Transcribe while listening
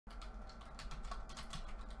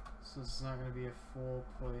So it's not going to be a full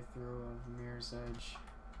playthrough of Mirror's Edge.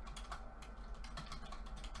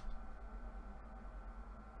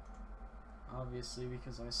 Obviously,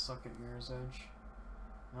 because I suck at Mirror's Edge.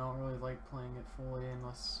 I don't really like playing it fully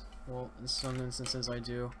unless, well, in some instances I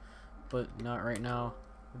do, but not right now.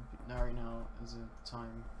 Not right now is a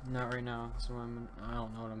time. Not right now, so I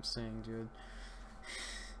don't know what I'm saying, dude.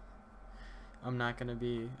 I'm not gonna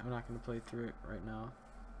play through it right now,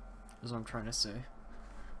 is what I'm trying to say.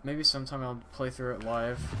 Maybe sometime I'll play through it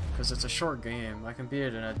live, because it's a short game. I can beat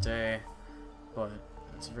it in a day, but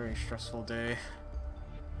it's a very stressful day.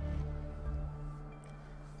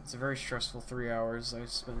 It's a very stressful 3 hours I've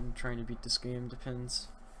spent trying to beat this game, depends.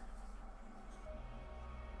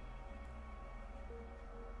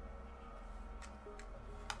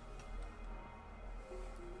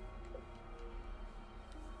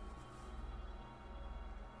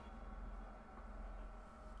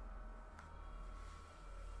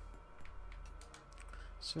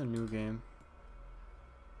 It's a new game.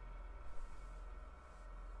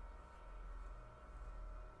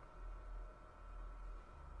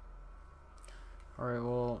 Alright,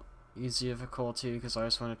 well, easy difficulty because I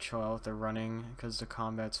just want to chill out with the running because the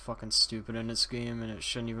combat's fucking stupid in this game and it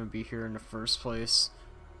shouldn't even be here in the first place.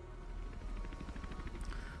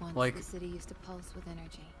 Once like, the city used to pulse with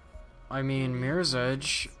energy. I mean, Mirror's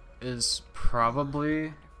Edge is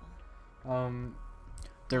probably,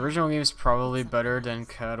 the original game is probably better than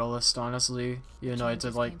Catalyst, honestly. You know, I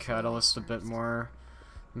did like Catalyst a bit more,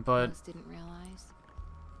 but Most didn't realize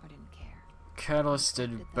or didn't care. Catalyst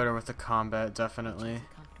did better with the combat, definitely.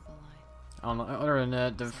 I don't know, other than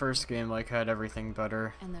that, the first game like had everything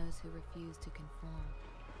better. And those who refused to conform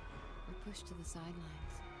were pushed to the sidelines.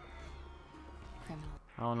 Criminal.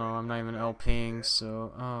 I don't know, I'm not even LPing,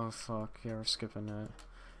 so oh fuck, yeah, we're skipping that.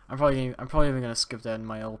 I'm probably even gonna skip that in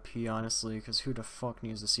my LP, honestly, because who the fuck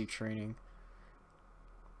needs to see training?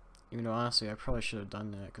 Even though honestly, I probably should have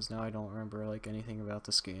done that, because now I don't remember like anything about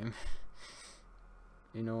this game.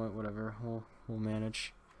 You know what? Whatever. We'll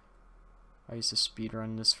manage. I used to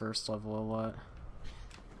speedrun this first level a lot.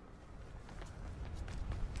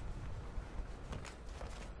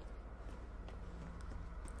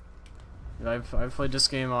 I've played this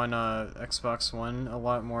game on Xbox One a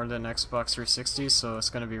lot more than Xbox 360, so it's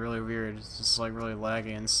gonna be really weird. It's just like really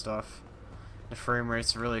laggy and stuff. The frame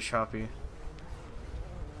rate's really choppy.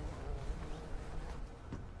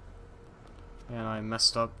 And I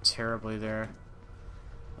messed up terribly there.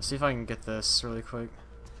 Let's see if I can get this really quick.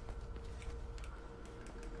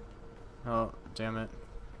 Oh, damn it.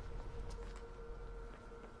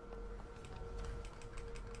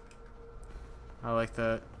 I like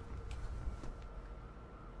that.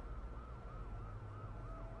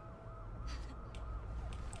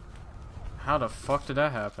 How the fuck did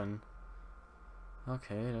that happen?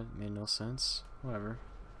 Okay, that made no sense. Whatever.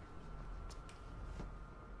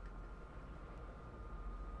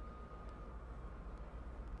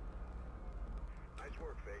 Nice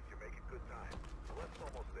work, Faith. You're making good time. The left's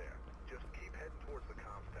almost there. Just keep heading towards the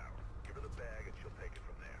comms tower. Give her the bag and she'll take it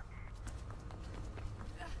from there.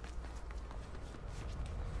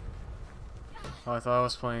 Oh, I thought I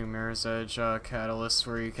was playing Mirror's Edge Catalyst,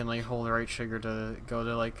 where you can like hold the right trigger to go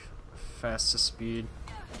to like fastest speed.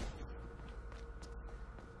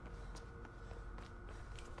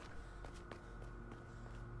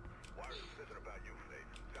 Wires are sitting about you, Faith.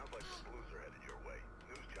 Sounds like the blues are headed your way.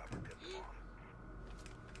 News chopper tipped them off.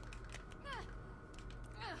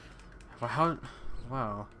 Well, how?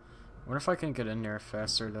 Wow. What if I can get in there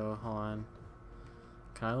faster though? Hold on.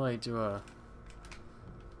 Can I like do a?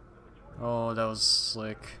 Oh, that was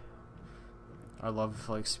slick. I love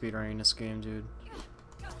like speedrunning this game, dude.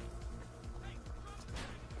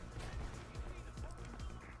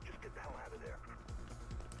 Just get the hell out of there.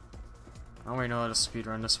 I don't really know how to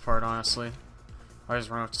speedrun this part, honestly. I just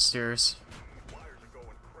run up the stairs. Wires are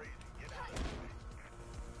going crazy. Get out of the way.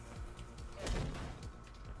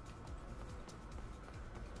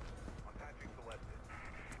 I'm patching Celeste.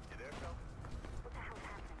 You there, Phil? What the hell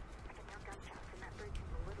happened? I can hear gunshots and that bridge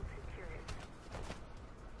is a little too curious.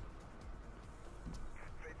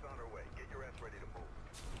 Faith's on her way. Get your ass ready to move.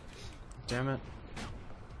 Damn it.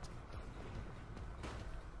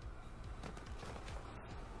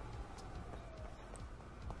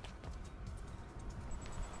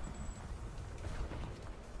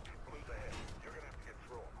 Blues ahead. You're gonna have to get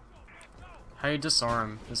through them. How do you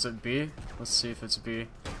disarm? Is it B? Let's see if it's B.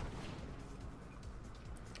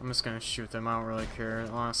 I'm just gonna shoot them. I don't really care,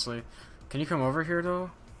 honestly. Can you come over here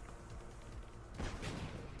though?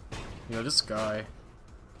 Yo, this guy.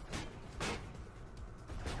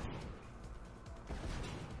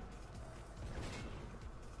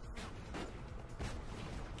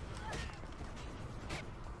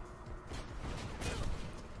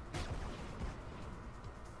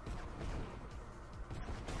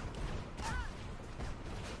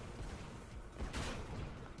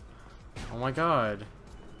 my god.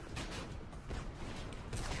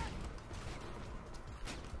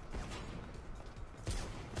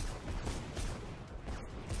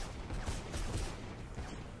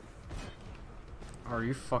 Are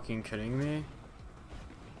you fucking kidding me? You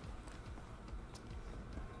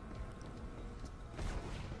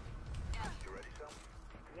ready, Sam?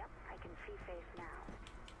 Yep, I can see face now.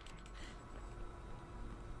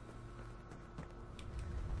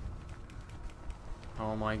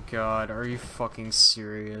 Oh my god, are you fucking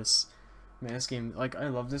serious? Man, this game, like, I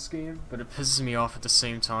love this game, but it pisses me off at the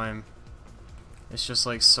same time. It's just,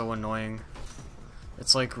 like, so annoying.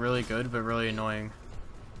 It's, like, really good, but really annoying.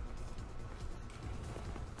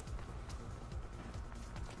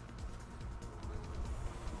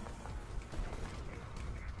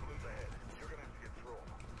 Blue's ahead. You're gonna have to get through 'em.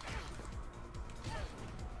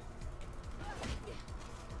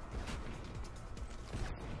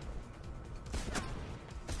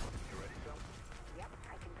 You ready, Sam? Yep,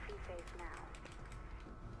 I can see face now.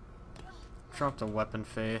 Drop the weapon,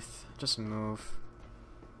 Faith. Just move.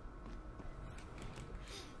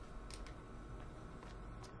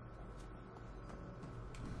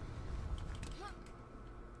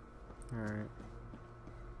 Alright.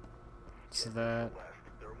 So that. Left.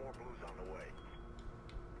 There are more blues on the way.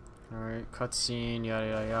 Alright, cutscene, yada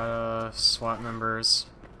yada yada. SWAT members.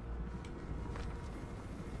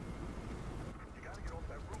 You gotta get off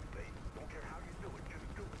that roof, mate. Don't care how you do it,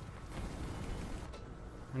 just do it.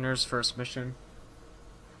 And there's first mission.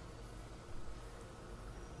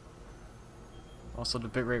 Also, the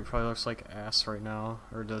bitrate probably looks like ass right now.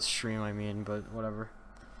 Or the stream, I mean, but whatever.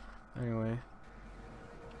 Anyway.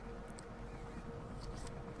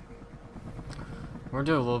 We're gonna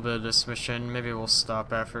do a little bit of this mission. Maybe we'll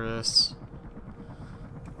stop after this.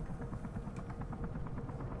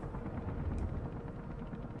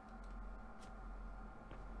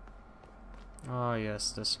 Oh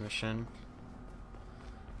yes, this mission.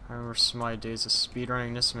 I remember my days of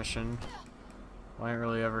speedrunning this mission. Well, I didn't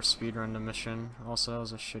really ever speedrun the mission. Also, that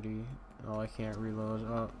was a shitty... Oh, I can't reload.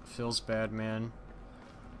 Oh, feels bad, man.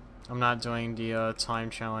 I'm not doing the time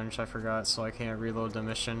challenge, I forgot, so I can't reload the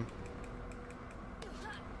mission.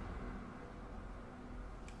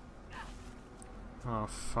 Oh,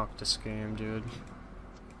 fuck this game, dude.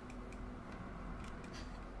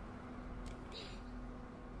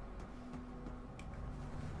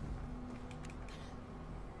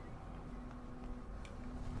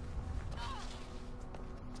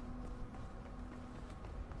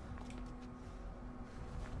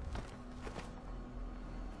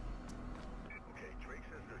 Okay, Drake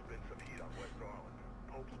says there's been some heat on West Garland.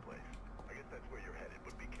 Pope's place. I guess that's where you're headed,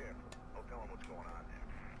 but be careful. I'll tell him what's going on there.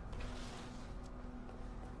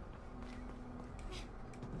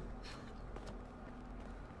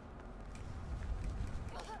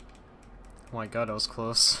 Oh my god, that was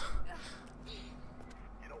close. You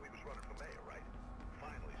know he was running for mayor, right?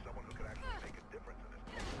 Finally, someone who could actually make a difference in this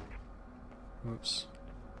town. Oops.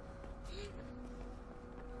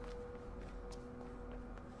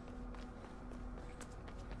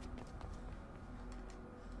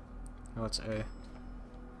 Oh, it's A. Thinking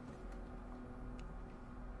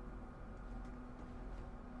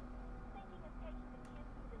of taking the kids to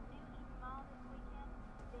the New Eden Mall this weekend?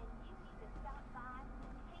 Then you need to stop by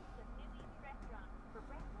and taste the New Eden restaurant for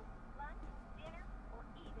breakfast, lunch, dinner, or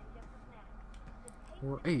even just a snack. The taste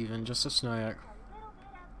Or even just a snack. a little bit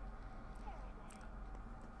of paradise.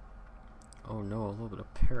 Oh no, a little bit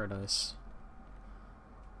of paradise.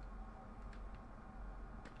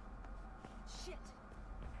 Shit.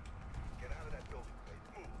 Get out of that building,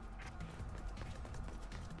 Faith.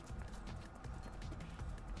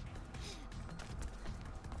 Move.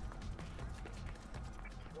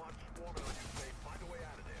 SWAT swarming on you, Faith. Find a way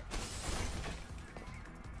out of there.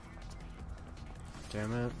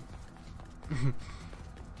 Damn it.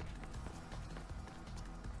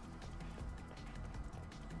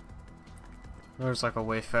 There's like a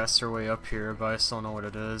way faster way up here, but I still don't know what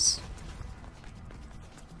it is.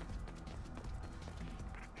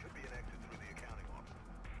 Should be an exit through the accounting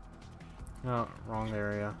office. Oh, wrong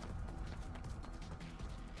area.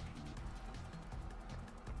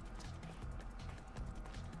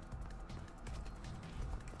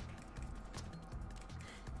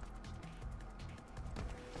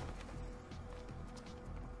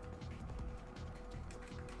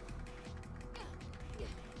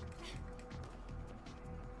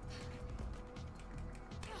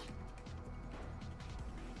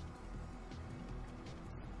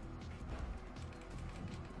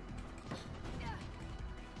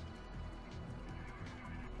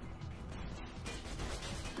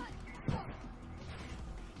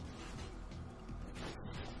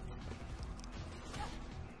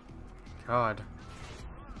 god.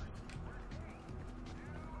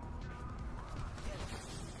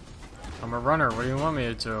 I'm a runner, what do you want me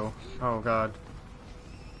to do? Oh god.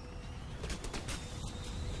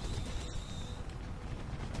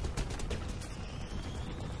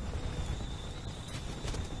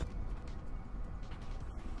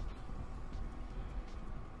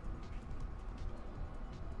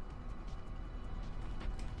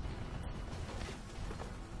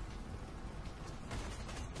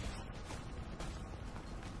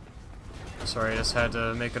 Sorry, I just had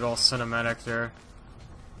to make it all cinematic there.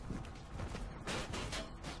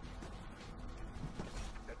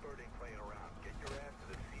 That bird ain't playing around. Get your ass to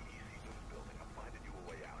the CEC news building. I'm finding you a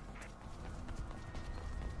way out.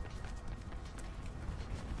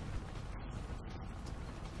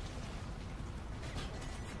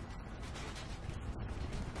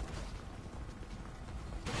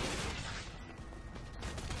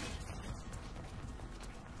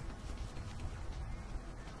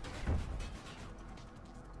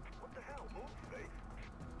 What the hell? Move, Faith.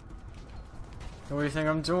 What do you think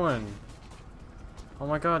I'm doing? Oh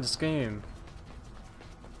my god, this game.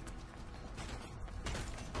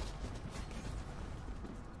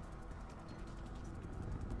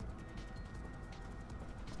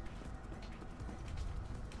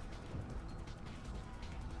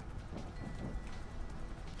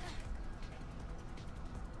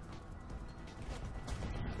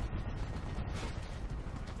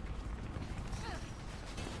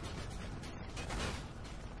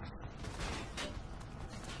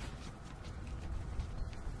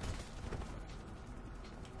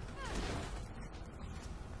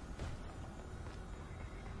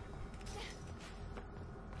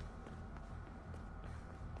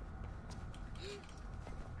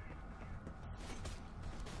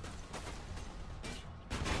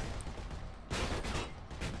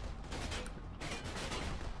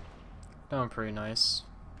 Doing pretty nice.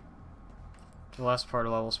 The last part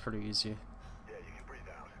of the level's pretty easy. Yeah, you can breathe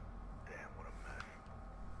out. Damn, what a mess.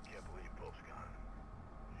 Can't believe Pope's gone.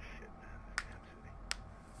 Shit, man, this damn city.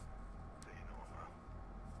 So you know him, huh?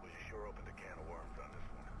 Well, you sure opened a can of worms on this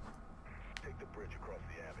one. Take the bridge across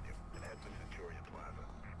the avenue and head to Centurion Plaza.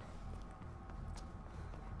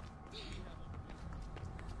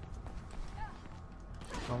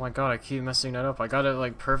 Oh my god, I keep messing that up. I got it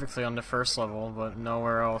like perfectly on the first level, but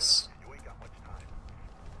nowhere else. You ain't got much time.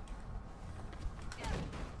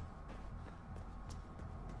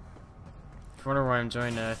 I wonder why I'm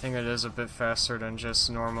doing it. I think it is a bit faster than just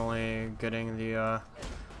normally getting the,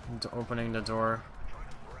 opening the door. Trying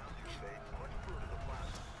to surround you, Faith. Punch through to the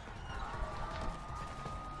plaza.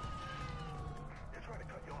 They're trying to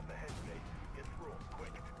cut you off the head, Faith. Get through them,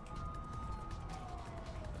 quick.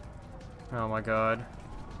 Oh my god.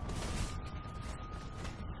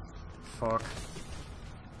 Fuck.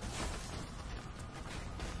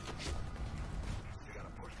 You gotta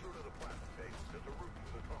push through to the plaza, Faith. There's a route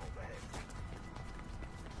through the tunnels ahead.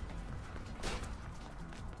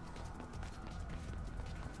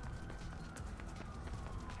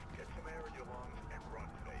 Get some air in your lungs and run,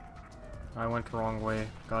 Faith. I went the wrong way.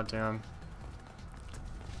 Goddamn.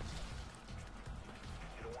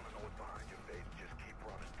 You don't want to know what's behind you, Faith. Just keep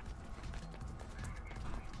running.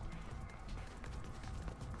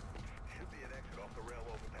 Should be an exit off the rail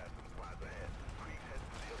overpass in the plaza ahead. Please head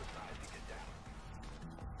to the other side to get down.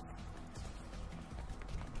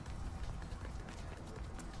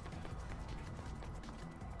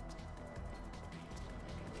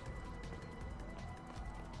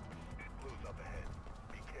 Blue's up ahead.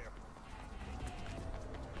 Be careful.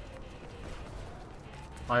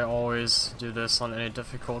 I always do this on any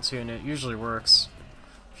difficulty and it usually works.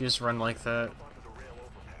 If you just run like that. Up onto the rail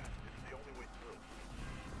overpass. It's the only way through.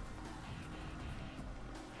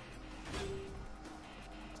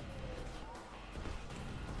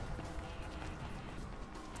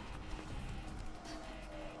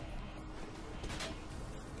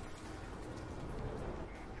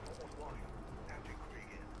 It's almost lost. After Krieg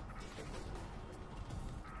in.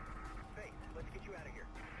 Faith, let's get you out of here.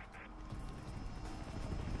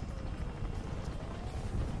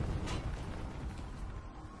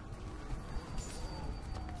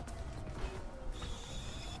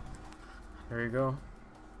 There you go.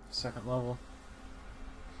 Second level.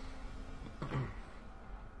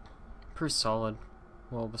 Pretty solid.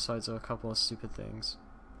 Well, besides a couple of stupid things.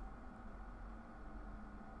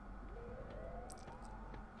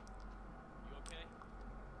 You okay?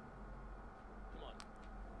 Come on.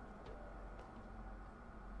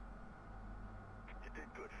 You did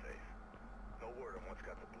good, Faith. No word on what's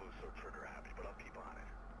got the Blues so trigger happy, but I'll keep on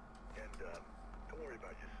it. And, don't worry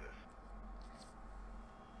about your sis.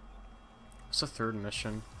 What's the third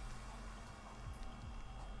mission?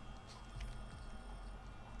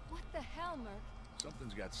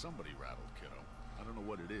 Something's got somebody rattled, kiddo. I don't know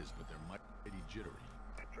what it is, but they're mighty jittery.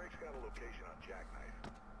 Drake's got a location on Jackknife.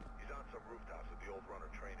 He's on some rooftops at the old runner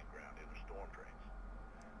training ground near the storm drains.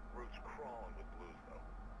 Route's crawling with blues, though.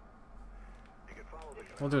 You can follow the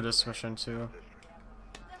We'll do this mission too. district.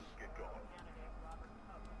 Get going.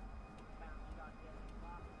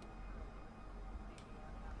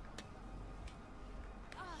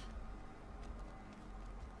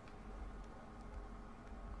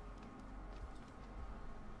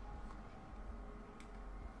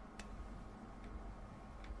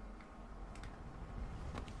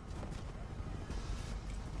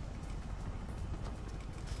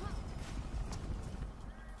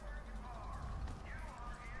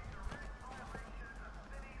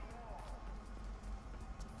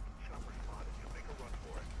 Chopper spotted you. Make a run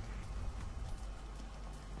for it.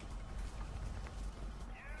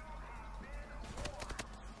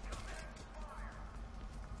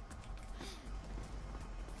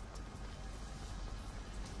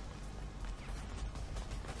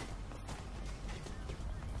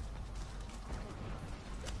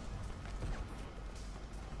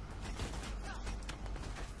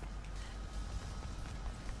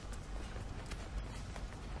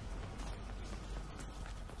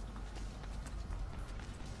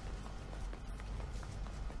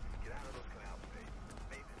 Get out of those canals, Pete.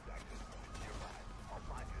 Maintenance access point nearby. I'll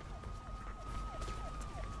find you.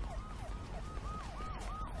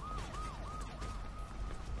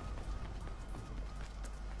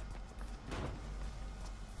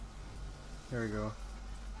 There we go.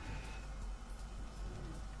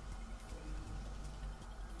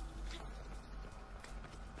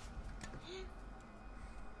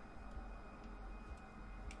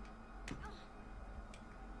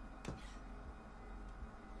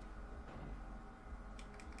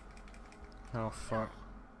 Oh fuck.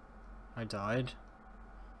 I died?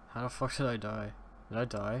 How the fuck did I die? Did I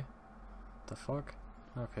die? The fuck?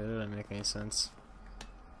 Okay, that didn't make any sense.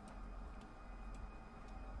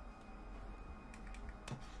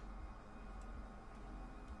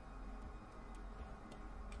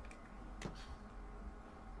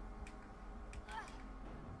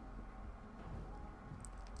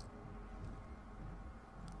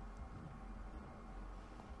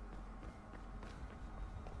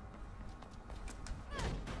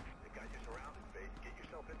 They got you surrounded, Faith. Get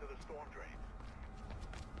yourself into the storm drains.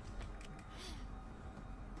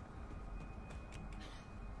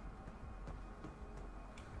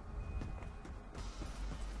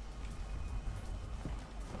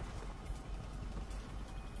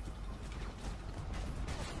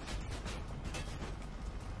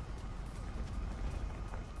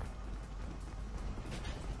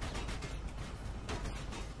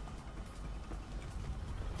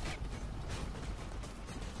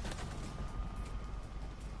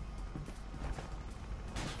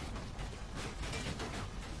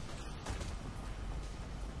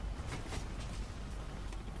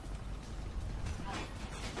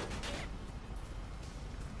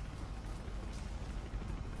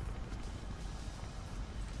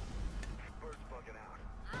 Bird's bugging out.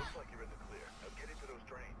 Looks like you're in the clear. Now get into those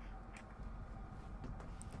drains.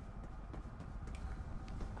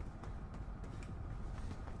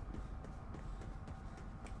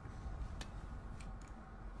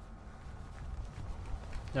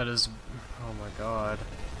 That is... oh my god.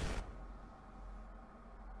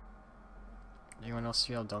 Anyone else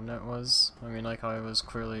see how dumb that was? I mean, like how I was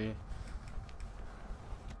clearly...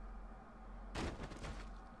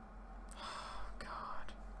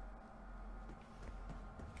 God.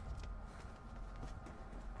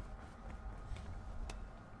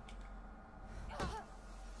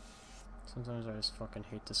 Sometimes I just fucking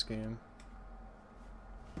hate this game.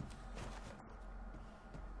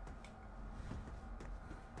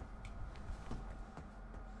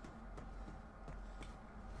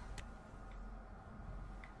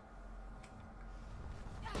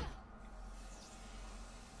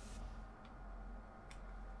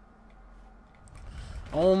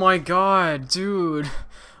 Oh my god, dude!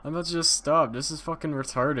 I'm about to just stop. This is fucking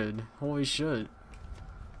retarded. Holy shit.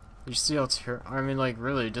 You see how I mean, like,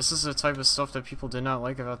 really, this is the type of stuff that people did not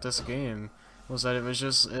like about this game. Was that it was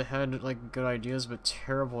just, it had, like, good ideas, but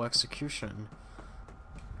terrible execution.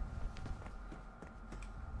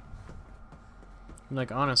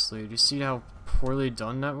 Like, honestly, do you see how poorly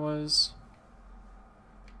done that was?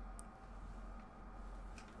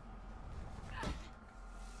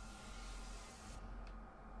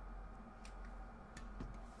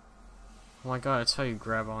 Oh my god, that's how you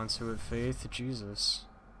grab onto it, Faith. Jesus.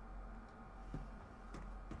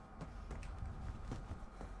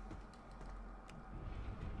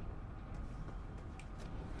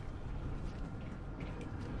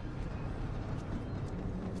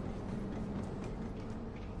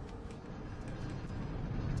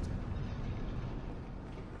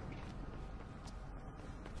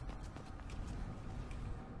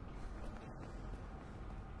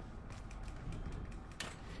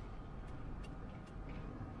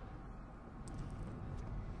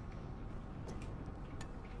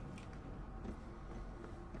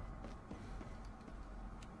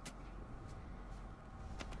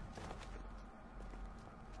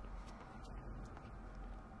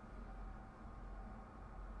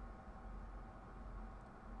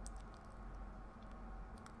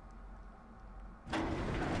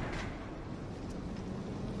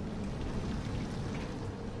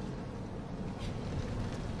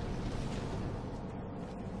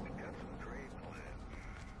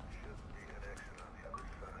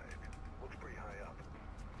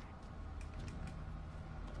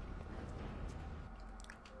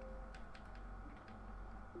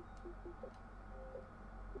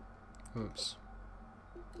 Oops.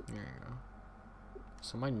 There you go.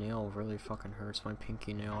 So my nail really fucking hurts, my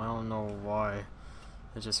pinky nail. I don't know why.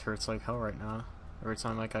 It just hurts like hell right now. Every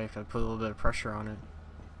time like I put a little bit of pressure on it.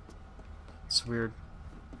 It's weird.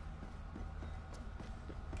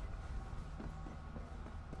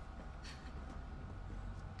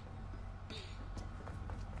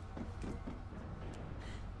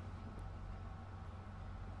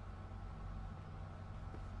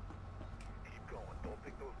 Keep going. Don't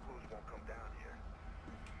think those blues won't come down here.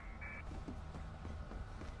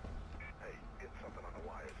 Hey, getting something on the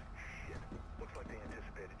wires. Shit. Looks like they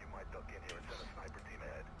anticipated you might duck in here and send a sniper team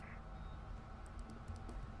ahead.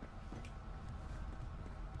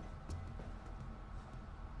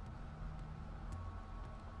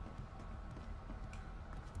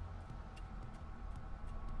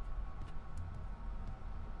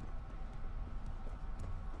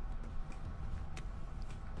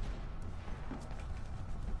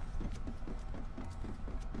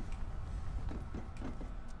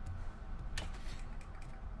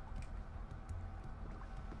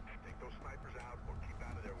 Take those snipers out or keep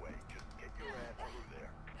out of their way. Just get your ass through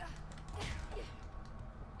there.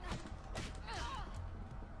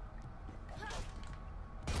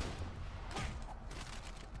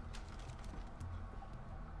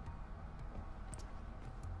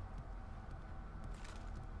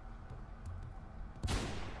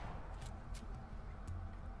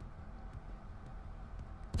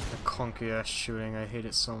 That clunky ass shooting, I hate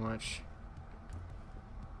it so much.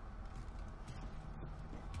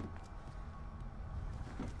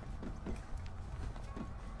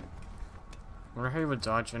 I wonder how you would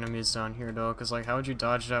dodge enemies down here though, cause like how would you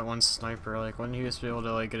dodge that one sniper? Like wouldn't you just be able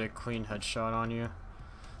to like get a clean headshot on you?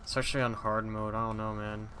 Especially on hard mode, I don't know,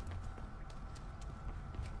 man.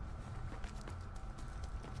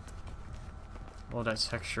 Oh, that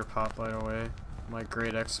texture pop, by the way. My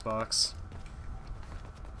great Xbox.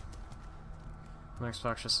 My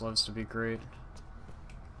Xbox just loves to be great.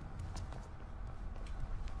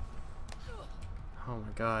 Oh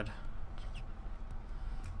my god.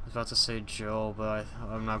 I was about to say Jill, but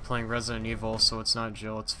I'm not playing Resident Evil, so it's not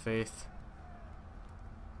Jill, it's Faith.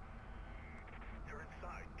 You're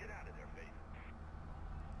inside. Get out of there, Faith.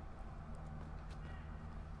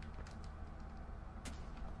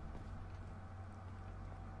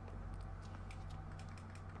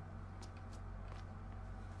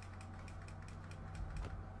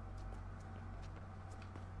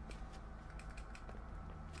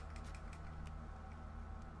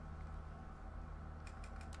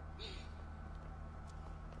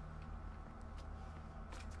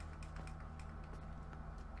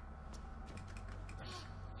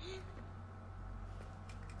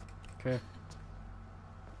 Okay.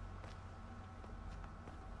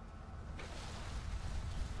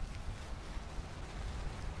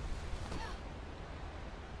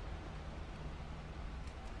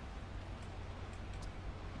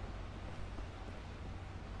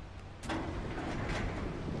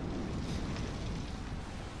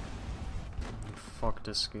 Fuck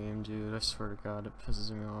this game, dude. I swear to god, it pisses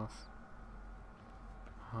me off.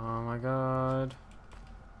 Oh my god.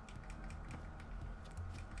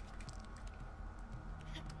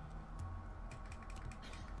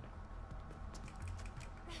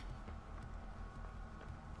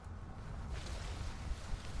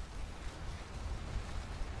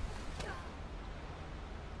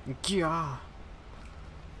 Yeah.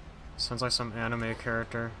 Sounds like some anime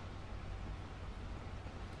character.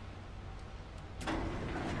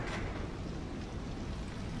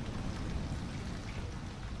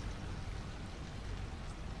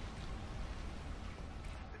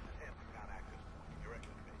 This is him. Found access point. You're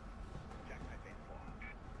exit Faith. Check that Faith flaw.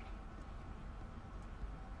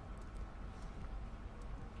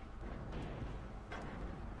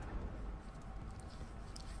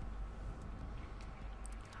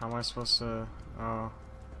 How am I supposed to... Oh,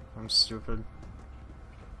 I'm stupid.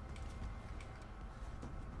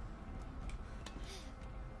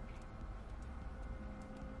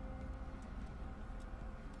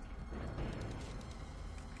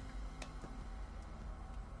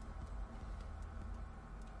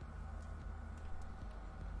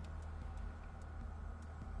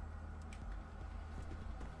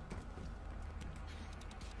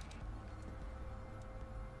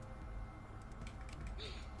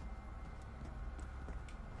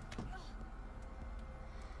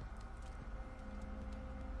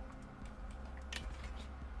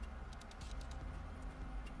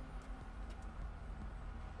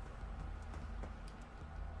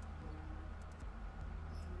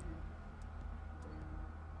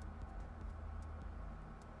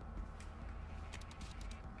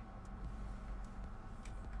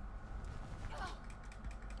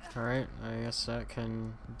 Alright, I guess that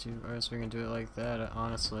can do. I guess we can do it like that,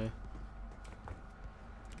 honestly.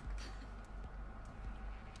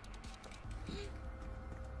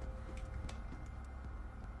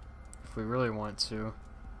 If we really want to.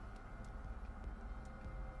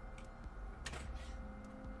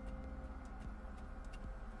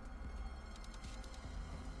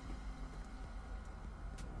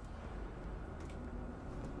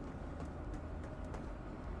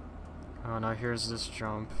 Oh, now here's this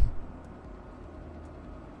jump.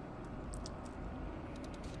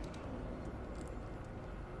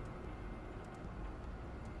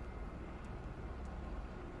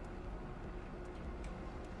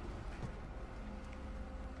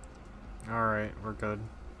 Alright, we're good.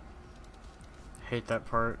 Hate that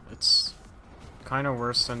part. It's kind of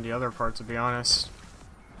worse than the other part, to be honest.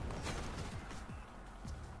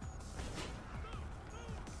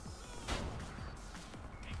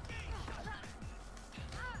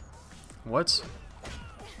 What?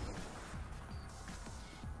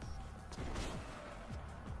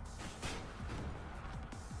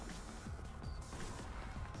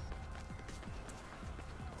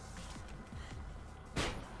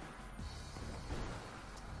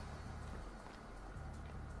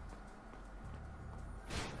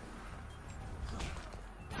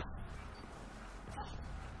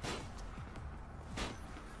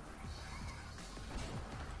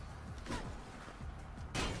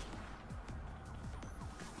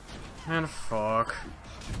 Man, fuck.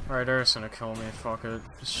 Alright, they're just gonna kill me. Fuck it.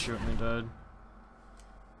 Just shoot me dead.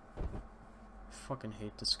 I fucking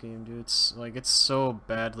hate this game, dude. It's like, it's so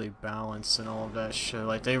badly balanced and all of that shit.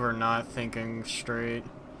 Like, they were not thinking straight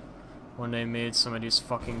when they made some of these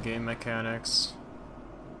fucking game mechanics.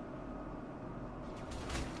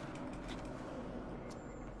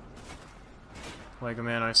 Like,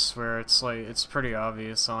 man, I swear, it's like, it's pretty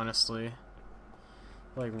obvious, honestly.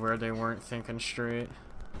 Like, where they weren't thinking straight.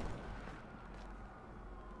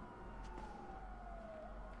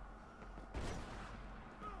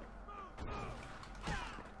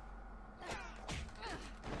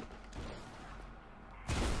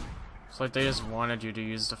 It's like they just wanted you to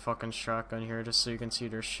use the fucking shotgun here just so you can see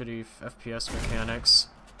their shitty FPS mechanics.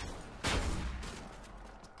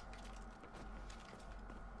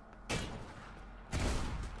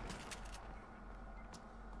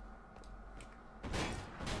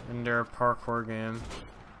 In their parkour game.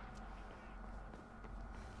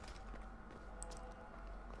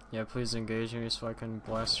 Yeah, please engage me so I can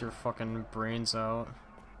blast your fucking brains out.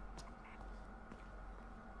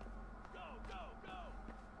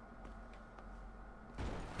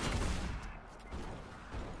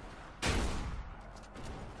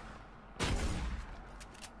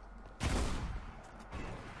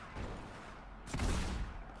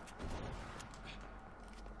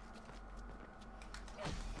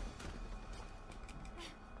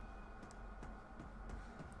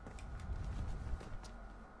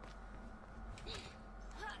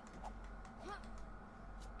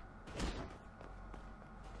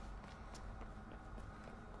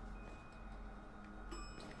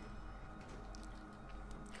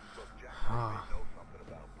 Know something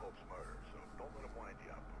about Pope's murder, so don't let him wind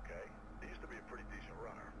you up, okay? He used to be a pretty decent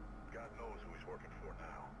runner. God knows who he's working for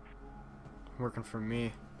now. Working for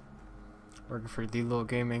me. Working for Lowe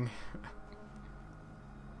Gaming.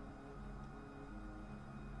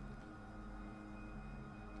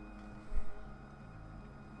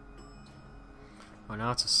 Oh,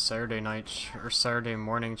 now it's a Saturday night or Saturday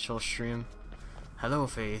morning chill stream. Hello,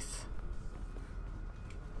 Faith.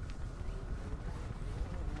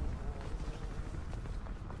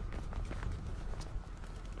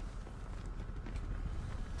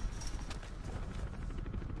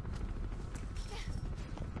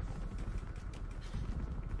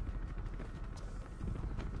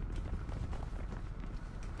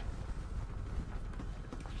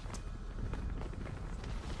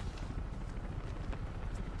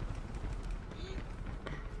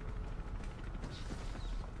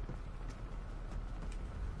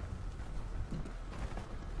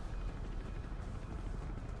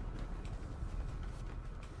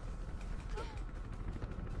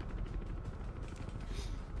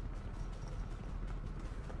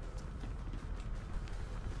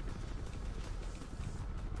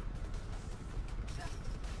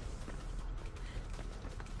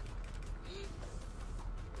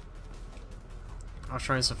 I was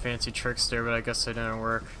trying some fancy tricks there, but I guess they didn't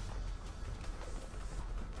work.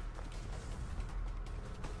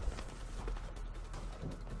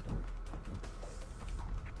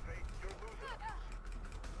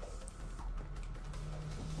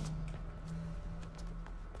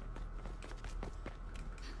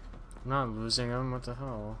 I'm not losing him, what the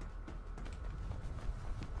hell?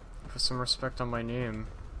 Put some respect on my name.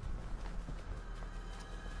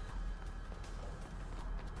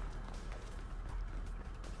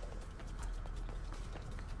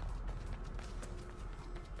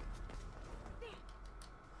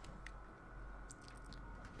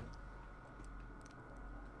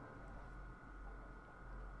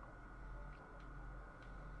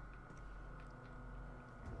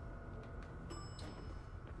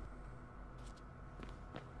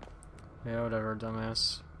 Yeah, whatever,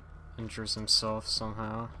 dumbass injures himself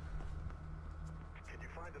somehow. Can you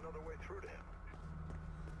find another way through to him?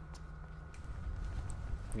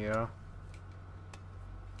 Yeah.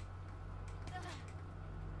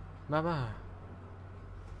 Bye-bye.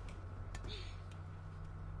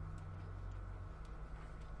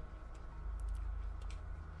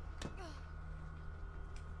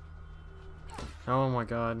 Oh my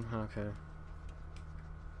god, okay.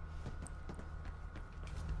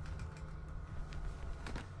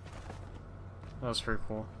 That was pretty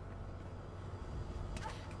cool.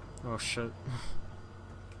 Oh shit.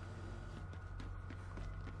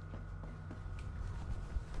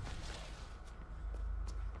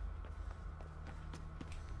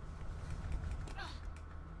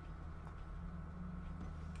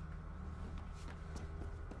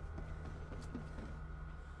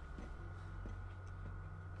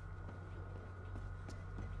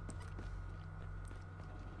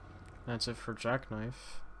 That's it for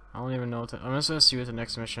Jackknife. I don't even know what I'm just gonna see what the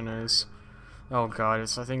next mission is. Oh god, I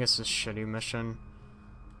think it's this shitty mission.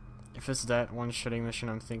 If it's that one shitty mission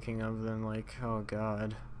I'm thinking of, then like, oh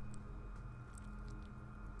god.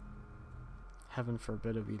 Heaven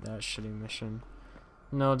forbid it be that shitty mission.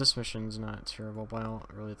 No, this mission's not terrible, but I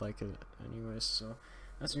don't really like it anyway, so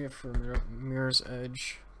that's me for Mirror's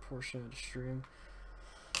Edge portion of the stream.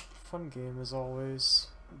 Fun game as always,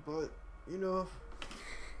 but, you know,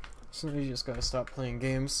 sometimes you just gotta stop playing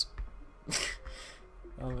games.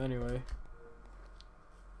 Anyway.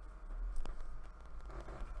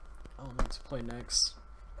 I don't know what to play next.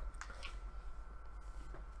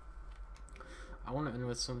 I want to end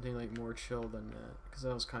with something like more chill than that, because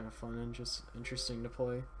that was kind of fun and just interesting to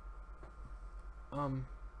play.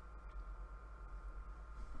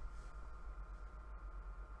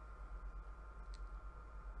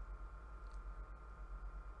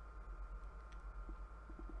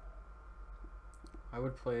 I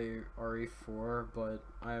would play RE4, but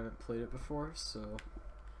I haven't played it before, so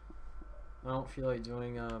I don't feel like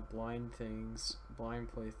doing blind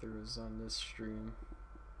playthroughs on this stream.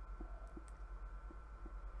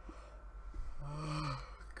 Oh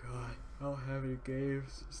god, I don't have any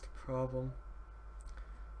games, it's the problem.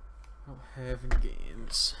 I don't have any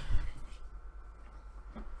games.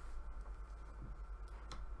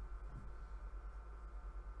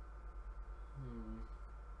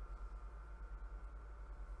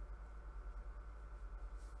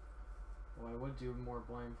 Well, I would do more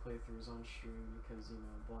blind playthroughs on stream because, you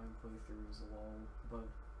know, blind playthroughs lol, but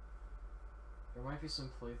there might be some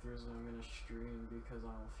playthroughs that I'm gonna stream because I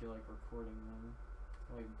don't feel like recording them.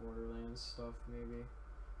 Like Borderlands stuff, maybe.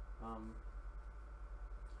 What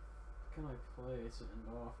can I play to end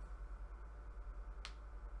off?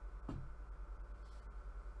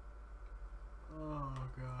 Oh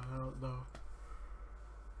god, I don't know.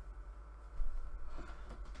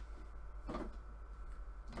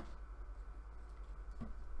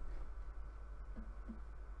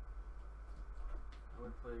 I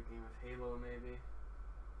would play a game of Halo, maybe.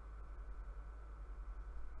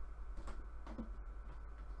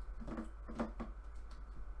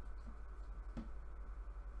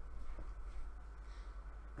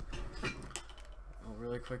 Oh,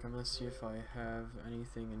 really quick, I'm gonna see if I have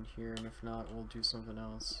anything in here, and if not, we'll do something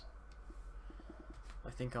else. I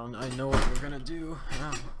know what we're gonna do.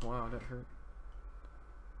 Ah, wow, that hurt.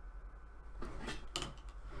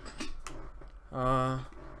 I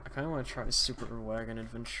kinda wanna try Super Wagon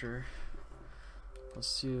Adventure.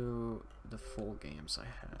 Let's do the full games I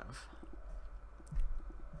have.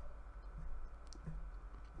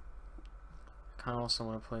 I kinda also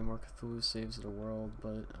wanna play more Cthulhu Saves the World,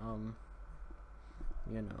 but,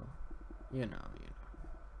 you know. Yeah,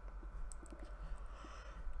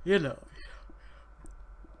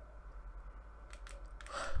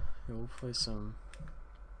 we'll play some,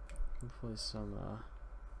 we'll play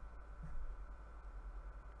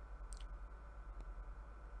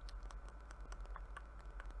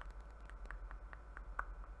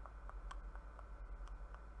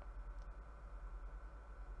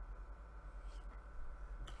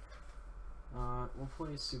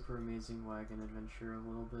Super Amazing Wagon Adventure a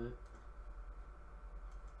little bit.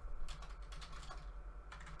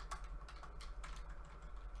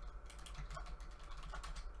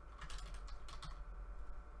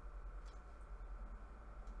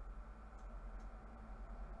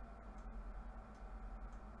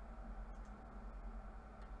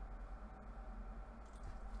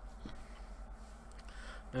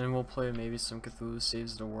 And we'll play maybe some Cthulhu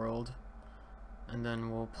Saves the World. And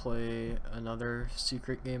then we'll play another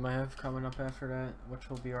secret game I have coming up after that, which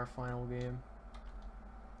will be our final game.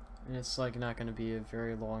 And it's like not going to be a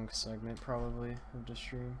very long segment probably of the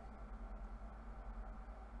stream.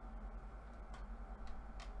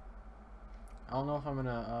 I don't know if I'm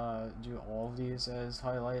gonna do all of these as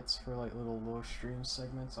highlights for like little low stream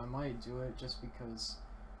segments. I might do it just because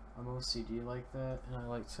I'm OCD like that, and I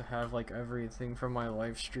like to have like everything from my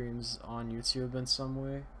live streams on YouTube in some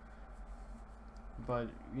way. But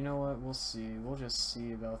you know what? We'll see. We'll just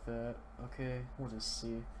see about that. Okay, we'll just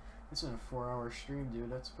see. It's been a 4-hour stream, dude.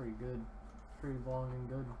 That's pretty good. Pretty long and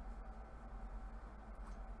good.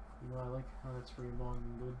 You know, I like how that's pretty long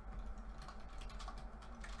and good.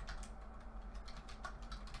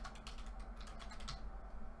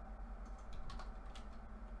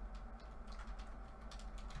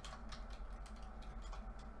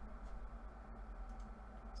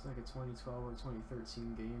 It's like a 2012 or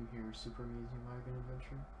 2013 game here, Super Amazing Wagon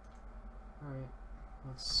Adventure. Alright,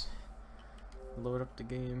 let's load up the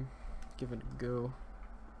game, give it a go.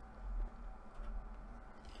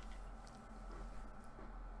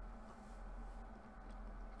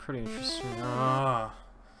 Pretty interesting. Ah,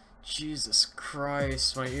 Jesus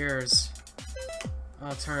Christ, my ears.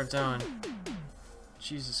 I'll turn it down.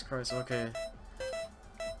 Jesus Christ, okay.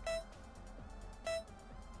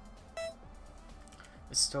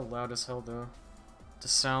 It's still loud as hell though. The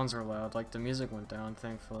sounds are loud, like the music went down,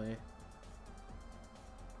 thankfully.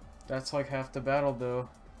 That's like half the battle though.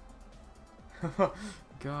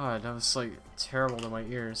 God, that was like terrible to my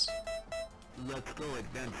ears. Let's go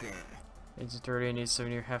adventure. Age 30 and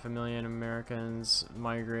 70, 500,000 Americans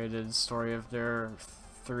migrated. Story of their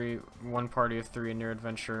one party of 3 in their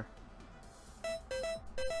adventure.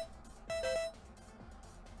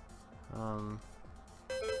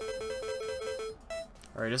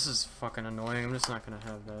 Alright, this is fucking annoying. I'm just not gonna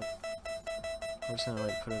have that. I'm just gonna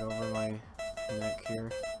like put it over my neck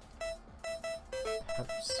here.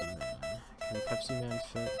 Pepsi Man. Can Pepsi Man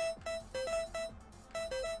fit?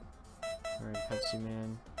 Alright, Pepsi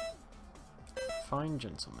Man. Fine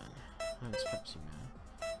gentleman. That's Pepsi Man.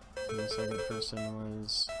 And the second person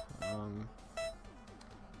was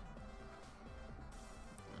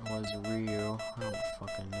Ryu. I don't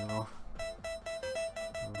fucking know.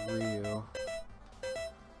 Ryu.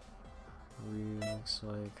 Ryu looks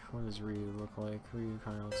like, what does Ryu look like? Ryu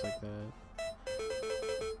kinda looks like that.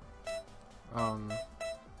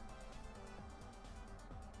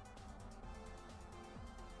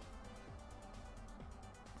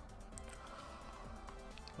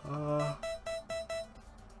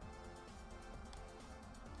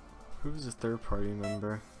 Who's the third party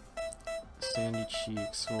member? Sandy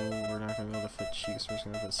Cheeks. Well, we're not gonna be able to fit Cheeks, we're just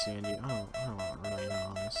gonna put Sandy. I don't really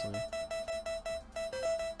know, honestly.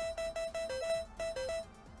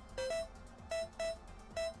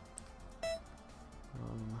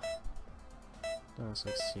 That looks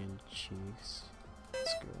like Sandy Cheeks.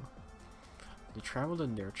 Let's go. They traveled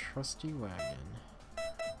in their trusty wagon,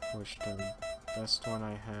 which the best one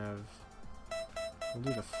I have. We'll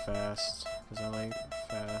do the fast, because I like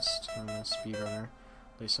fast on the speedrunner.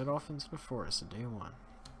 They set off into the forest at day 1.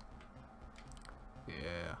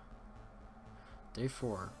 Yeah. Day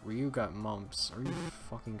 4. Ryu got mumps. Are you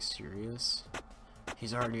fucking serious?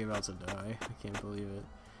 He's already about to die. I can't believe it.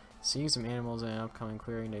 Seeing some animals in an upcoming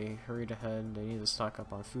clearing, they hurried ahead. They need to stock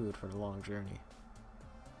up on food for the long journey.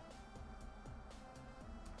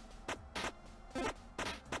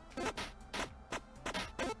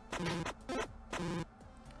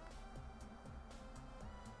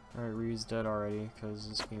 Alright, Ryu's dead already, because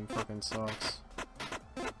this game fucking sucks.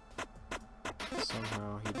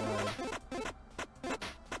 Somehow he died.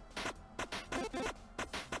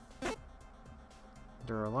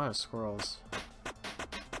 There are a lot of squirrels.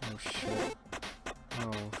 Oh shit.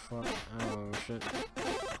 Oh fuck. Oh shit.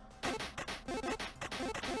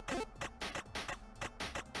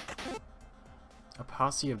 A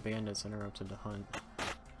posse of bandits interrupted the hunt.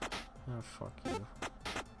 Oh fuck you.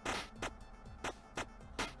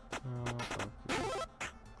 Oh fuck you.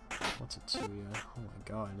 What's it to you? Oh my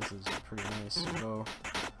god, this is pretty nice. Go.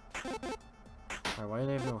 Alright, why do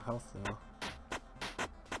they have no health though?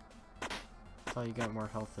 I thought you got more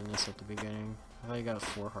health than this at the beginning. I thought you got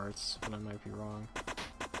 4 hearts, but I might be wrong.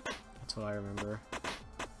 That's what I remember.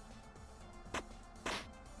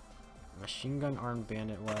 Machine gun armed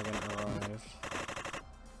bandit wagon arrived.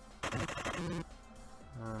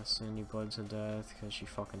 Sandy bled to death because she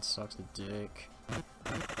fucking sucks a dick.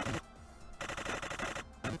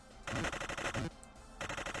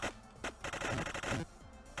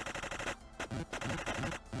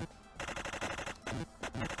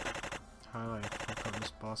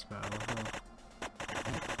 boss battle. Huh?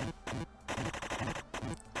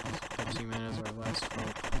 Pepsi Man is our last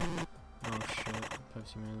hope. Oh shit,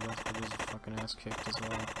 Pepsi Man is about to get his fucking ass kicked as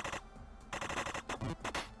well.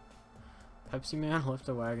 Pepsi Man left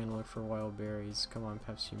the wagon to look for wild berries. Come on,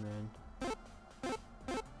 Pepsi Man.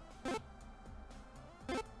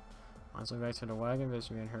 On his way back to the wagon,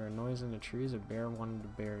 Pepsi Man heard a noise in the trees. A bear wanted the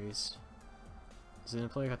berries. Is it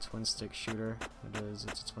play like a twin stick shooter? It is,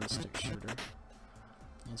 it's a twin stick shooter.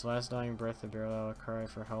 In its last dying breath, the bear let out a cry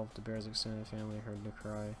for help. The bear's extended family heard the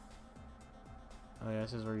cry. Oh yeah,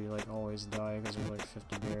 this is where you like always die because there's like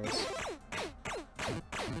 50 bears.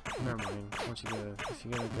 Never mind. Once you get if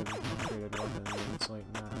you get a good upgraded weapon, then it's like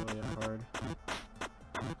not really that hard.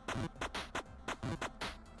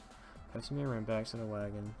 Pepsi Man ran back to the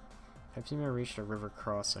wagon. Pepsi Man reached a river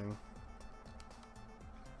crossing.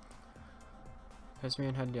 Pepsi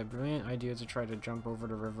Man had the brilliant idea to try to jump over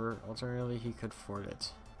the river. Alternatively, he could ford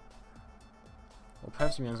it. Well,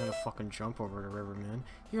 Pepsi Man's gonna fucking jump over the river, man.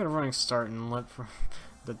 He got a running start and leapt from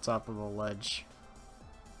the top of a ledge.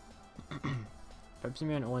 Pepsi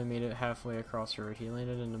Man only made it halfway across the river. He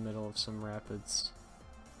landed in the middle of some rapids.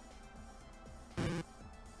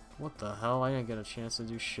 What the hell? I didn't get a chance to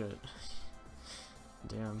do shit.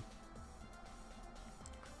 Damn.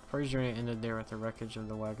 The party's journey ended there with the wreckage of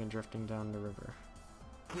the wagon drifting down the river.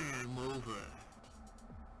 Game over.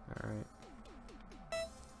 Alright.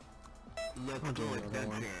 Let's I'll do go another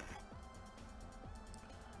one. adventure.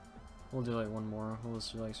 We'll do like one more. We'll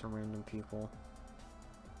just do like some random people.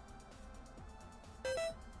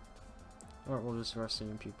 Or we'll just do our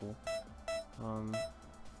same people. I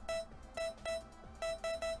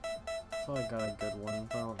thought I got a good one,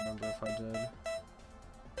 but I don't remember if I did.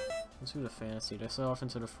 Let's do the fantasy. They set off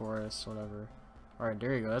into the forest, whatever. Alright,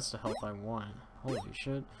 there you go. That's the health I want. Holy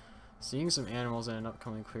shit. Seeing some animals in an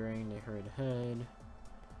upcoming clearing, they hurried ahead.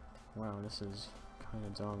 Wow, this is kind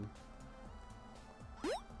of dumb.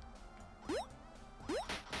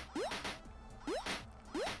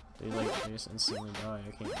 They just instantly die.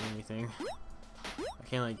 I can't do anything. I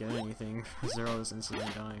can't like get anything because they're all just instantly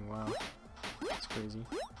dying. Wow, that's crazy.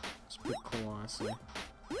 It's pretty cool, honestly.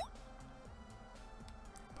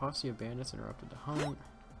 Posse of bandits interrupted the hunt.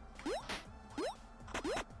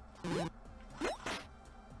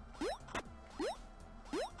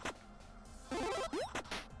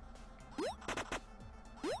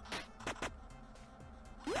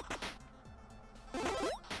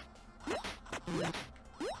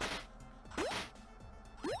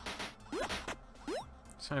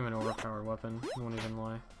 It's kind of an overpowered weapon, I won't even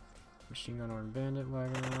lie. Machine gun armed bandit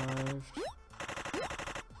wagon arrived.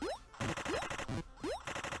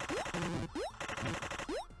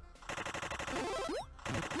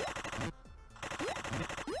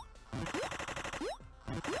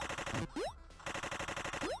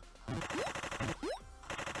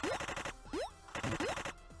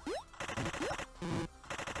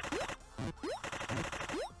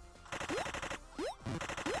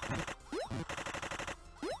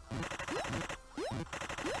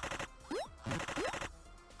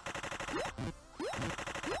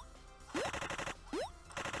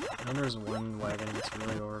 And there's one wagon that's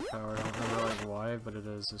really overpowered. I don't remember like why, but it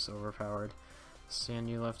is just overpowered.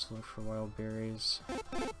 Sandy left to look for wild berries.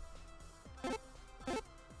 On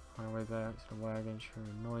our way back to the wagon, she heard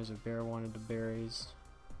a noise. A bear wanted the berries.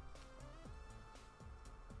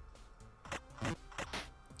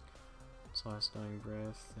 His last dying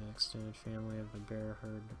breath. The extended family of the bear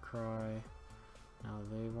heard the cry. Now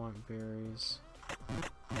they want berries.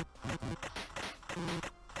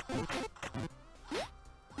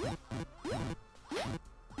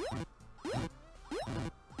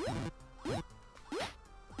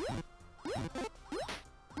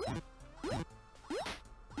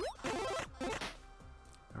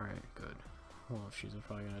 Alright, good. Well, she's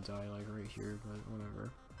probably gonna die like right here, but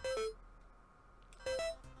whatever.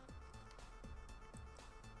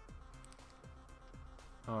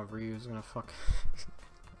 Oh, Ryu's gonna fuck.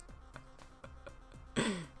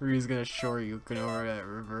 Ryu's gonna Shoryuken over that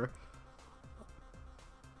river.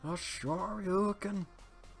 A Shoryuken!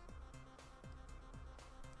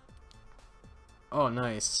 Oh,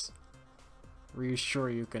 nice. Ryu's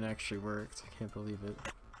Shoryuken actually worked. I can't believe it.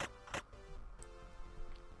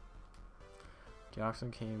 The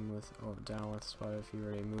oxen came with down with spotted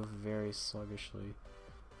fever. They moved very sluggishly.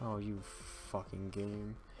 Oh, you fucking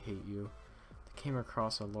game. Hate you. They came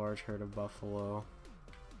across a large herd of buffalo.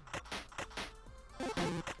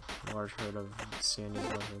 A large herd of Sandy's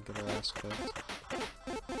about to get her ass kicked.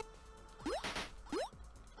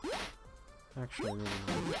 Actually, maybe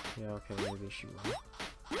not. Yeah, okay, maybe she will.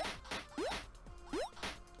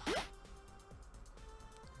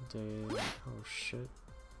 day. Oh shit.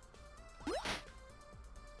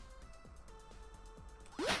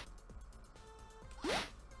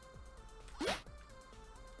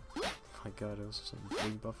 My god, it was just a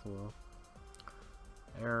big buffalo.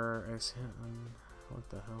 Error, what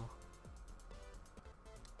the hell?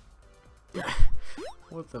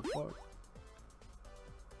 What the fuck?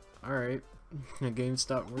 Alright, the game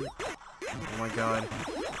stopped working. Oh my god.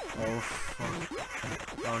 Oh fuck.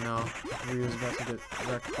 Oh no. Ryu's about to get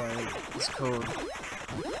wrecked by this code.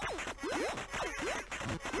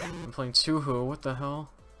 I'm playing Tuhu, what the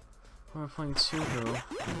hell? Why am I playing Tuhu?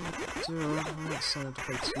 Dude, I'm not signed up to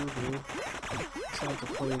play Tuhu. I'm signed up to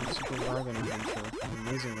play the Super Wagon Adventure.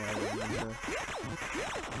 Amazing Wagon Adventure.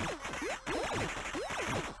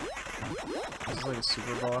 This is like a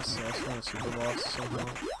super boss, so I just want a super boss somehow.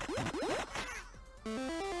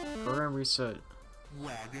 Program reset.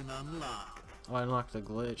 Wagon unlocked. Oh, I unlocked the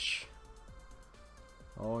glitch.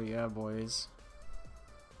 Oh yeah, boys.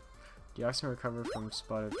 Jackson recovered from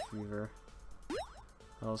spotted fever.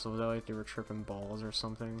 Oh, so was that like they were tripping balls or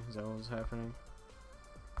something? Is that what was happening?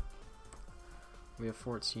 We have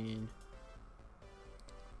 14.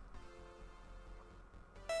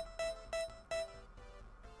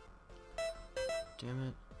 Damn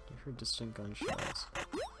it. I heard distinct gunshots.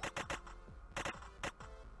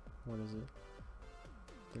 What is it?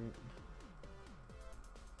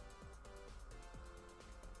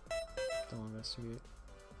 Don't investigate.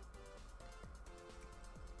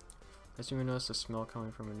 I assume you noticed a smell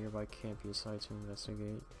coming from a nearby camp. You decided to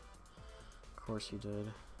investigate. Of course you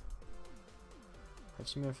did. I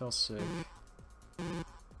assume I fell sick. I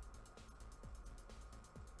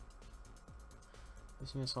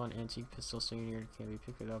assume I saw an antique pistol sitting near the camp. He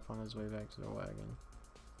picked it up on his way back to the wagon.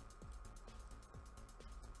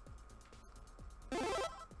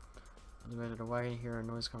 On the way to the wagon, hear a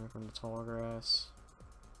noise coming from the tall grass.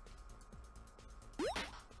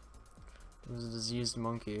 It was a diseased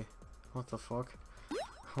monkey. What the fuck? Oh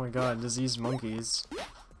my god, diseased monkeys.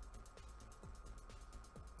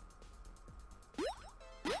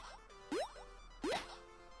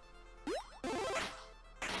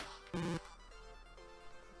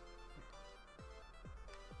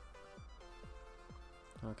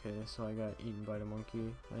 Okay, so I got eaten by the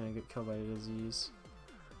monkey, and I get killed by the disease.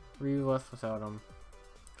 Ryu left without him.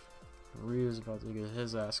 Ryu's about to get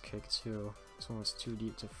his ass kicked too. This one was too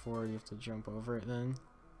deep to ford, you have to jump over it then.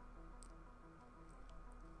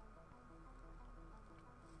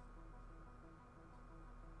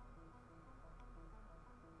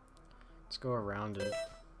 Let's go around it.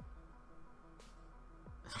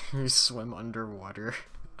 You swim underwater.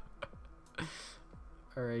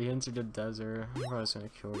 Alright, he entered the desert. I'm probably just gonna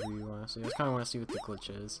kill Ryu, honestly. I just kinda wanna see what the glitch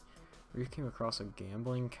is. Ryu came across a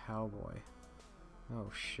gambling cowboy.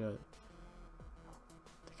 Oh shit.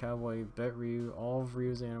 The cowboy bet Ryu all of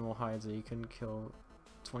Ryu's animal hides that he couldn't kill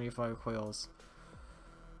 25 quails.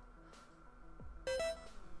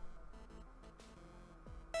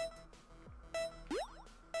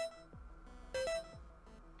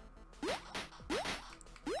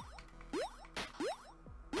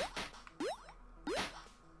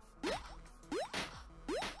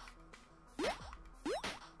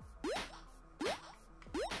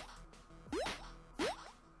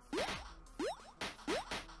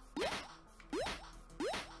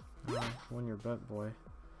 Won your bet, boy.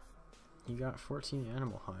 He got 14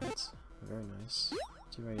 animal hides. Very nice.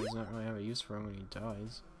 Too bad he doesn't really have a use for him when he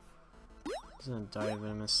dies. He's gonna die of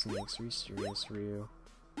venomous snakes. Are you serious, Ryu?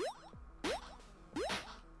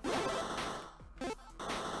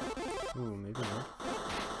 Ooh, maybe not.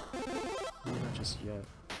 Maybe not just yet.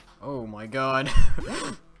 Oh my god!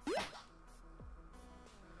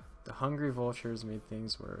 The hungry vultures made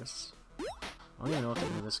things worse. I don't even know what the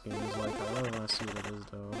name of this game is like. I really want to see what it is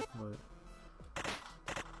though, but...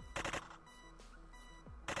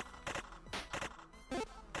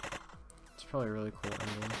 It's probably a really cool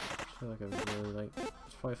ending. I feel like I really like...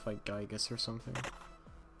 It's probably fight Gygus or something.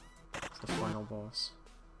 It's the final boss.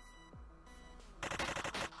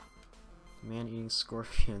 Man-eating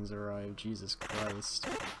scorpions arrived. Jesus Christ.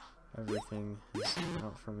 Everything is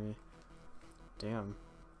out for me. Damn.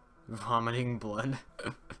 Vomiting blood.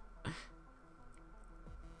 I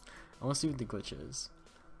want to see what the glitch is.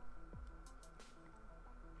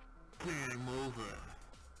 Game over.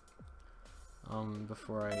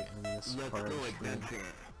 Before I end this part of the stream.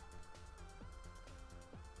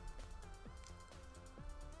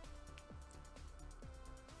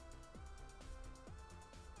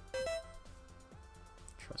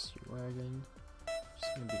 Trust your wagon.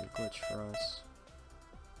 Just gonna be the glitch for us.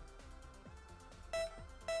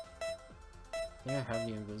 I think I have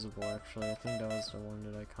the invisible actually. I think that was the one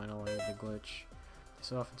that I kind of like the glitch.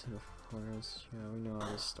 So off into the forest. Yeah, we know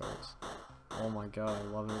how this starts. Oh my god, I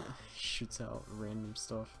love it. Shoots out random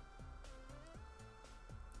stuff.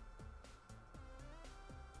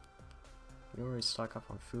 You don't really stock up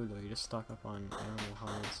on food though, you just stock up on animal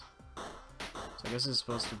hides. So I guess it's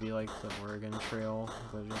supposed to be like the Oregon Trail,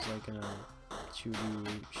 but just like in a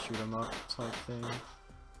 2D shoot 'em up type thing.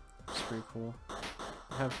 It's pretty cool.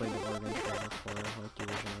 I have played the Oregon Trail before, like the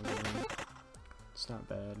original game. It's not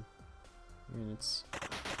bad. I mean, I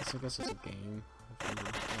guess it's a game. If you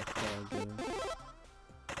want to call it a game.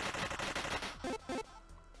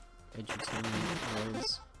 Edutainment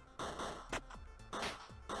wise.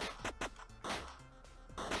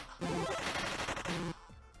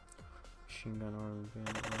 Machine gun arm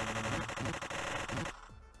band.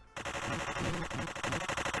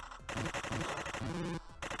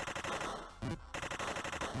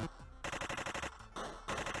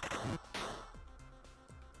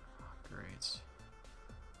 Great.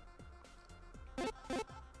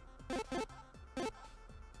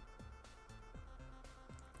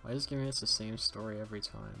 Why is giving us the same story every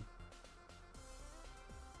time?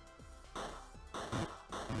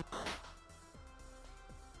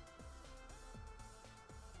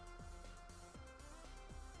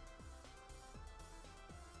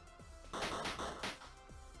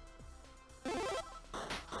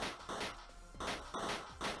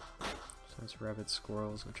 Rabbit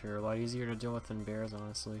squirrels, which are a lot easier to deal with than bears,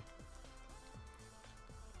 honestly.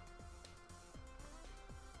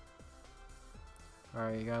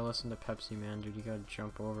 Alright, you gotta listen to Pepsi Man, dude. You gotta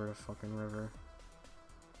jump over the fucking river.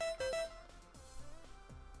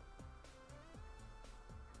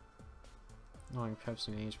 Knowing Pepsi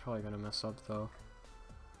Man, he's probably gonna mess up though.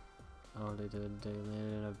 Oh, they did. They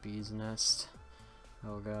landed in a bee's nest.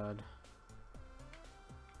 Oh god.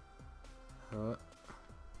 Huh.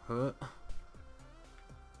 Huh.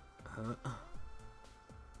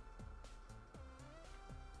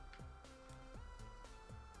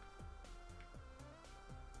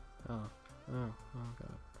 Oh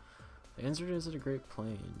god. The answer is the Great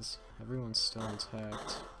Plains. Everyone's still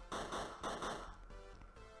intact.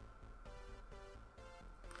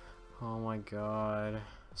 Oh my god.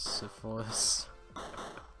 Syphilis.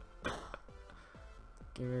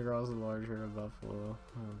 Give me across a large herd of buffalo.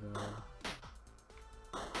 Oh god.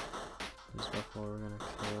 This buffalo we're gonna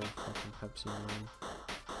kill fucking Pepsi Man.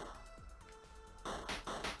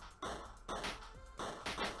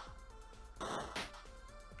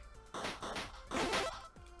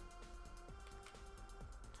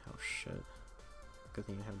 Oh shit. Good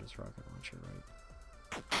thing I have this rocket launcher, right?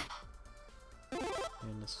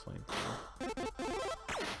 And this flamethrower.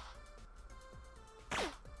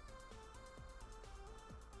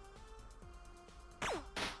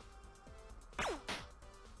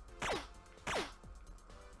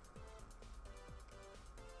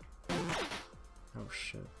 Oh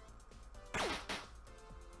shit.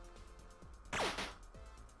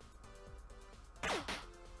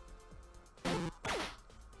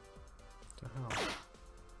 What the hell?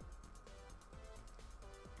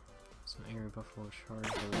 Some angry buffalo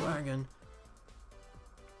charged the wagon.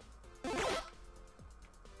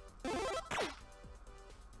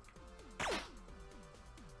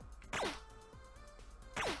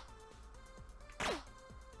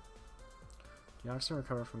 The oxen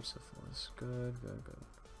recover from syphilis. Good, good, good.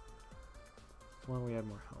 If only we had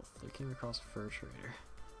more health. They came across a fur trader.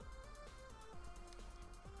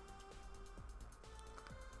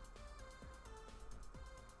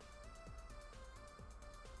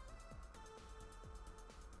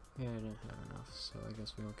 Yeah, I didn't have enough, so I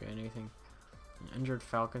guess we don't get anything. An injured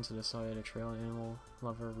falcon, so decided to trail an animal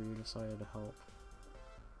lover where you decided to help.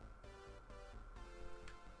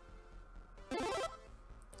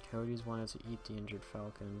 Coyotes wanted to eat the injured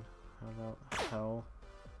falcon. How about hell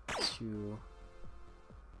to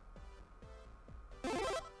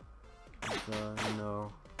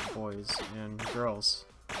no boys and girls,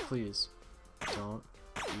 please don't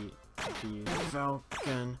eat the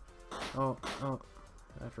falcon. Oh.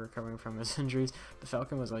 After recovering from his injuries, the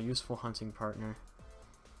falcon was a useful hunting partner.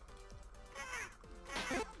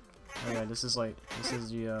 Oh yeah, this is that,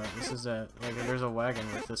 like, there's a wagon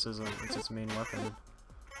with this as it's its main weapon.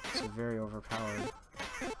 It's very overpowered.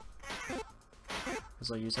 It's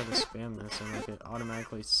like you just have to spam this and like it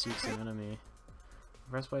automatically seeks an enemy.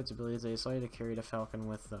 Impressed by its abilities, they decided to carry the falcon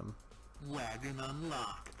with them. Wagon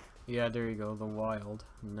unlocked. Yeah, there you go, the wild.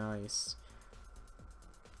 Nice.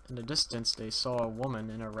 In the distance, they saw a woman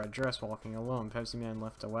in a red dress walking alone. Pepsi Man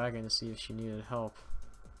left the wagon to see if she needed help.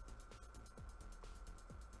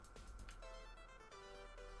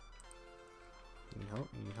 Need help?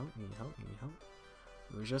 Need help? Need help? Need help?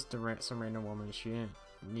 It was just some random woman. She didn't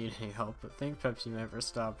need any help, but thank Pepsi Man for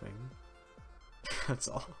stopping. That's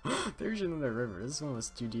all. There's another river. This one was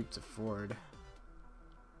too deep to ford.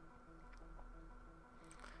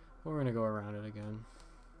 We're gonna go around it again.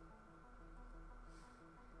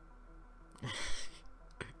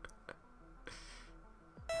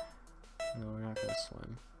 No, we're not gonna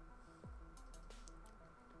swim.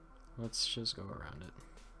 Let's just go around it.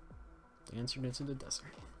 Answered into the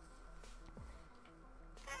desert.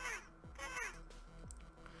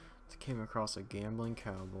 Came across a gambling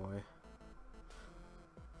cowboy.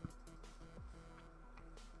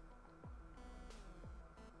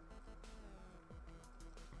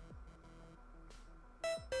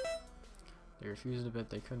 They refused to bet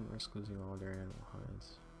they couldn't risk losing all their animal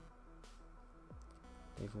hides.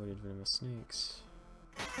 They avoided venomous snakes.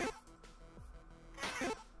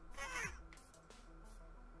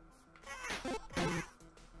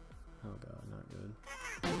 Oh god, not good.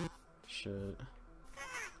 Shit.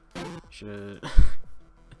 Shit.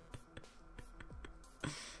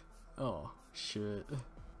 Oh, shit.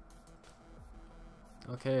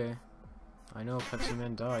 Okay. I know Pepsi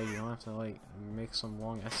Man died, you don't have to, like, make some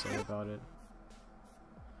long essay about it.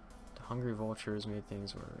 The hungry vultures made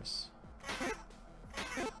things worse.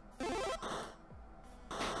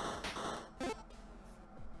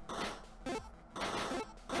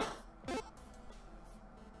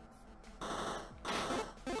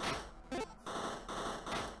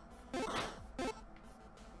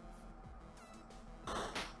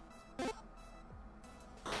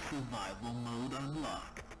 Survival mode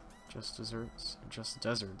unlocked. Just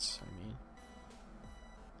deserts, I mean.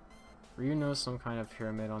 Ryu knows some kind of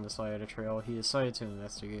pyramid on the side of the trail. He decided to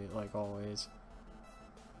investigate, like always.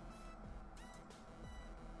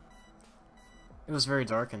 It was very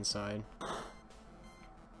dark inside.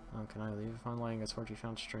 Oh, can I leave? Upon lighting a torch, he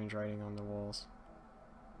found strange writing on the walls.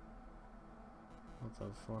 What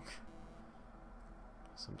the fuck?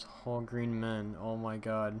 Some tall green men. Oh my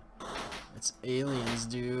god. It's aliens,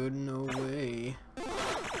 dude. No way.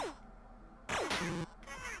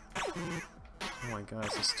 Oh my god,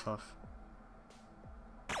 this is tough.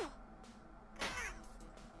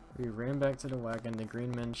 Ryu ran back to the wagon. The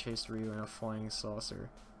green men chased Ryu in a flying saucer.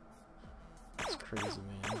 It's crazy,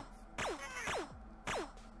 man.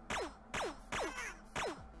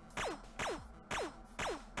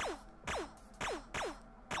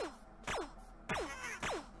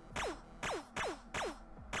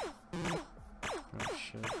 Oh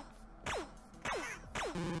shit.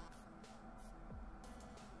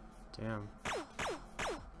 Damn.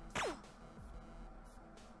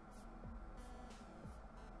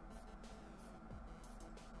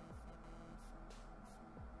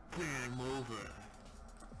 Game over.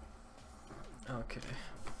 Okay.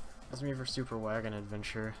 That's me for Super Wagon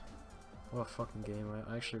Adventure. What a fucking game.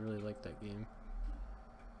 I actually really like that game.